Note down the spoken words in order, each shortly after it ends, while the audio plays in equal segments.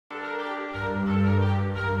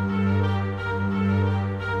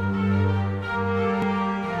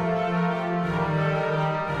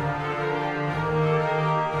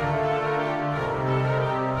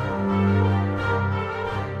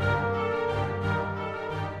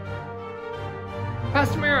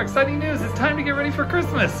Pastor Mero, exciting news. It's time to get ready for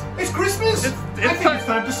Christmas. It's Christmas! I think it's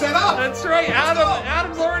time to set up. That's right.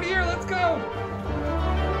 Adam's already here. Let's go.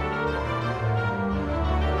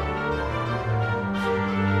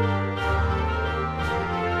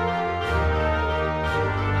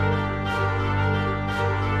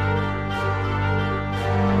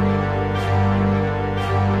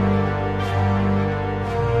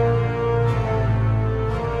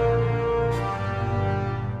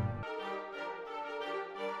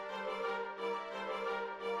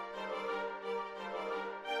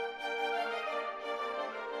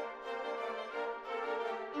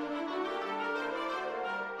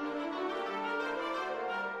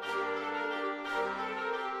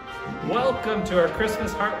 Welcome to our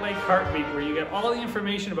Christmas Heart Lake Heartbeat, where you get all the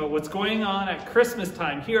information about what's going on at Christmas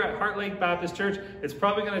time here at Heart Lake Baptist Church. It's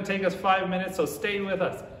probably going to take us 5 minutes, so stay with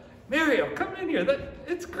us. Mario, come in here.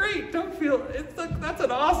 It's great. Don't feel that's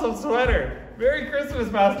an awesome sweater. Merry Christmas,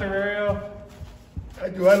 Pastor Mario. I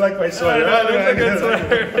like my sweater. It's a good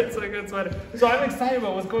sweater. It's a good sweater. So I'm excited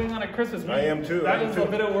about what's going on at Christmas. I am too. That was a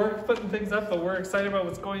bit of work putting things up, but we're excited about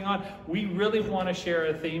what's going on. We really want to share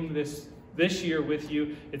a theme this year with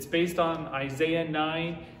you. It's based on Isaiah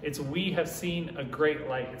 9. It's we have seen a great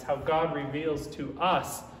light. It's how God reveals to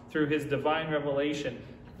us through his divine revelation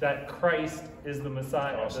that Christ is the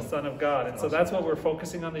Messiah, the Son of God. And so that's what we're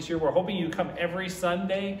focusing on this year. We're hoping you come every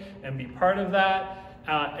Sunday and be part of that.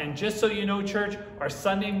 And just so you know, church, our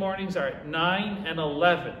Sunday mornings are at 9 and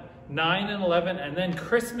 11. 9 and 11, and then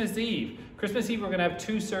Christmas Eve. Christmas Eve, we're going to have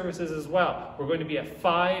 2 services as well. We're going to be at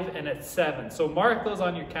 5 and at 7. So mark those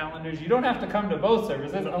on your calendars. You don't have to come to both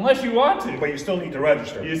services unless you want to. But you still need to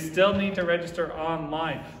register. You still need to register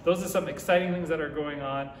online. Those are some exciting things that are going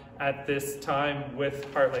on at this time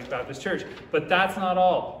with Heart Lake Baptist Church. But that's not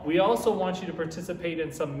all. We also want you to participate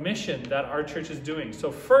in some mission that our church is doing.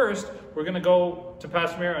 So first, we're going to go to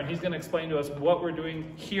Pastor Mero, and he's going to explain to us what we're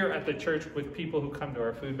doing here at the church with people who come to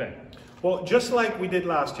our food bank. Well, just like we did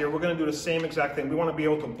last year, we're going to do the same exact thing. We want to be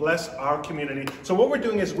able to bless our community. So what we're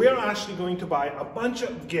doing is we're actually going to buy a bunch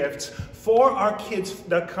of gifts for our kids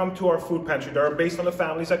that come to our food pantry, that are based on the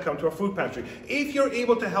families that come to our food pantry. If you're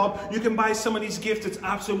able to help, you can buy some of these gifts. It's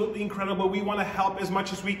absolutely incredible. We want to help as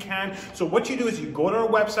much as we can. So what you do is you go to our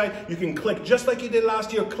website, you can click, just like you did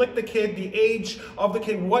last year, click the kid, the age of the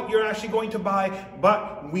kid, what you're actually going to buy,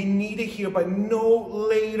 but we need it here by no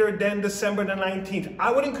later than December the 19th.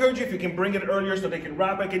 I would encourage you, if you can bring it earlier so they can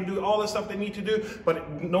wrap it and do all the stuff they need to do,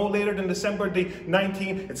 but no later than December the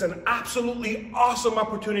 19th. It's an absolutely awesome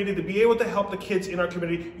opportunity to be able to help the kids in our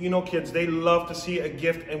community. You know, kids, they love to see a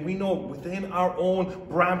gift, and we know within our own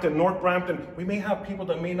Brampton, North Brampton, we may have people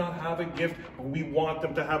that may not have a gift, but we want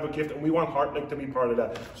them to have a gift, and we want Heart Lake to be part of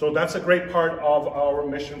that. So that's a great part of our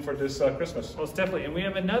mission for this Christmas. Most definitely. And we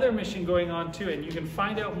have another mission going on too, and you can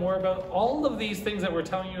find out more about all of these things that we're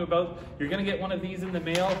telling you about. You're going to get one of these in the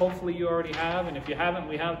mail. Hopefully you already have, and if you haven't,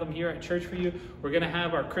 we have them here at church for you. We're going to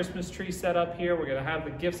have our Christmas tree set up here. We're going to have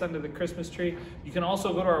the gifts under the Christmas tree. You can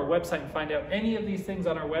also go to our website and find out any of these things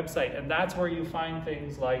on our website, and that's where you find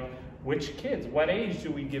things like which kids, what age do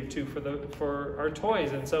we give to for our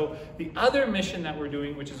toys. And so the other mission that we're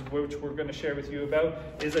doing, which we're going to share with you about,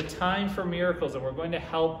 is a time for miracles, and we're going to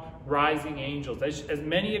help Rising Angels. As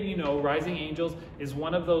many of you know, Rising Angels is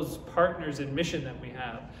one of those partners in mission that we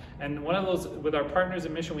have. And one of those, with our partners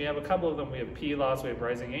in mission, we have a couple of them. We have PLOS, we have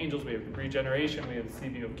Rising Angels, we have Regeneration, we have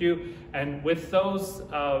CBOQ. And with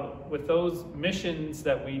those missions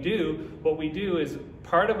that we do, what we do is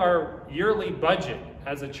part of our yearly budget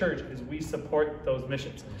as a church is we support those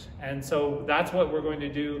missions. And so that's what we're going to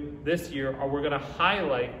do this year, or we're going to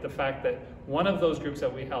highlight the fact that one of those groups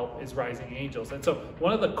that we help is Rising Angels. And so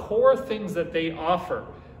one of the core things that they offer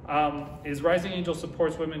is Rising Angels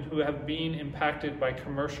supports women who have been impacted by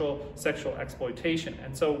commercial sexual exploitation.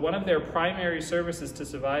 And so one of their primary services to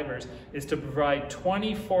survivors is to provide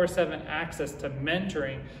 24/7 access to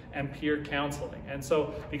mentoring and peer counseling. And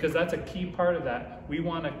so because that's a key part of that, we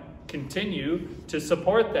want to continue to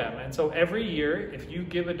support them. And so every year, if you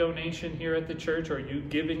give a donation here at the church, or you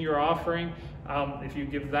give in your offering, if you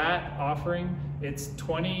give that offering, it's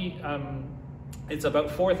about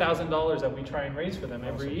 $4,000 that we try and raise for them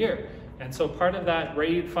every year. And so part of that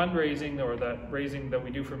fundraising, or that raising that we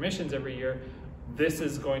do for missions every year, this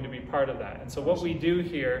is going to be part of that. And so what we do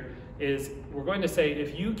here is we're going to say,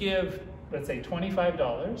 if you give, let's say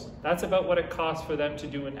 $25, that's about what it costs for them to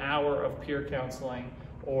do an hour of peer counseling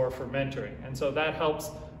or for mentoring. And so that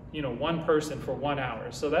helps, one person for 1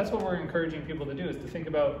 hour. So that's what we're encouraging people to do, is to think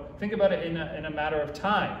about it in a matter of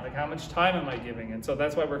time. Like, how much time am I giving? And so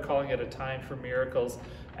that's why we're calling it a time for miracles.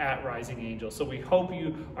 at Rising Angel. So we hope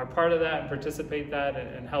you are part of that and participate that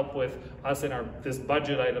and help with us in this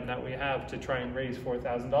budget item that we have to try and raise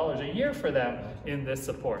 $4,000 a year for them in this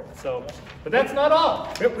support. So, but that's not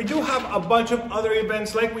all. We do have a bunch of other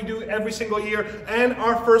events like we do every single year, and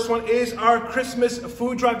our first one is our Christmas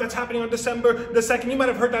food drive that's happening on December the 2nd. You might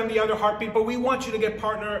have heard that in the other heartbeat, but we want you to get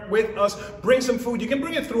partner with us. Bring some food. You can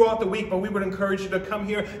bring it throughout the week, but we would encourage you to come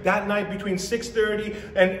here that night between 6:30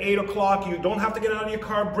 and 8 o'clock. You don't have to get out of your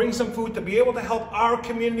car. Bring some food to be able to help our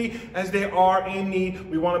community as they are in need.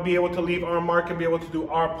 We want to be able to leave our mark and be able to do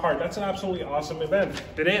our part. That's an absolutely awesome event.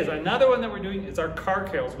 It is. Another one that we're doing is our car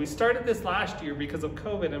carols. We started this last year because of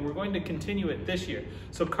COVID, and we're going to continue it this year.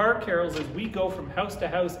 So car carols is we go from house to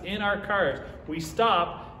house in our cars. We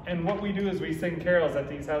stop, and what we do is we sing carols at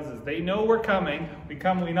these houses. They know we're coming. We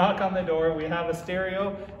come, we knock on the door, we have a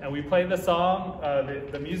stereo, and we play the song,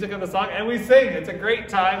 the music of the song, and we sing. It's a great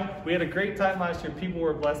time. We had a great time last year. People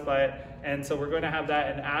were blessed by it. And so we're going to have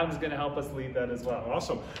that, and Adam's going to help us lead that as well.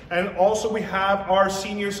 Awesome. And also we have our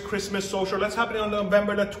Seniors Christmas Social. That's happening on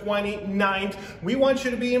November the 29th. We want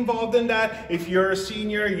you to be involved in that. If you're a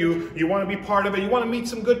senior, you want to be part of it, you want to meet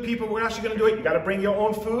some good people, we're actually going to do it. You got to bring your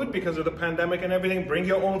own food because of the pandemic and everything. Bring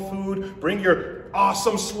your own food. Bring your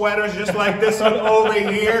awesome sweaters just like this one over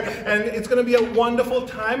here. And it's going to be a wonderful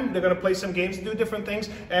time. They're going to play some games, do different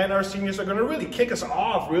things. And our seniors are going to really kick us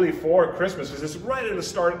off really for Christmas because it's right at the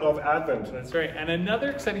start of Advent. That's right. And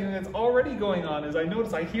another exciting thing that's already going on is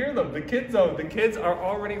I hear them, the Kids Zone. The kids are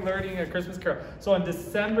already learning a Christmas carol. So on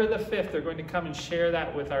December the 5th, they're going to come and share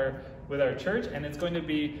that with our church, and it's going to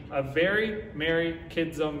be a very merry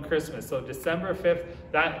Kids Zone Christmas. So December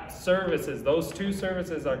 5th, those two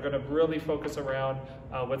services are going to really focus around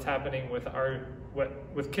what's happening with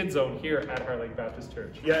Kids Zone here at Heart Lake Baptist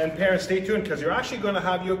Church. Yeah, and parents, stay tuned because you're actually going to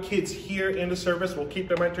have your kids here in the service. We'll keep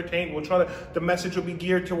them entertained. The message will be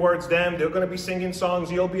geared towards them. They're going to be singing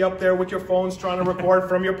songs. You'll be up there with your phones trying to record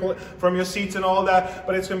from your seats and all that.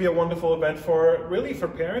 But it's going to be a wonderful event for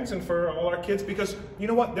parents and for all our kids because you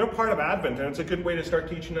know what? They're part of Advent, and it's a good way to start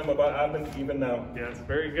teaching them about Advent even now. Yes,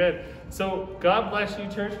 very good. So God bless you,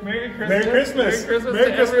 church. Merry Christmas. Merry Christmas. Merry Christmas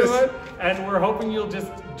Merry to Christmas. everyone. And we're hoping you'll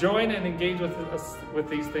just join and engage with us with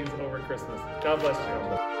these things over Christmas. God bless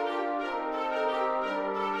you.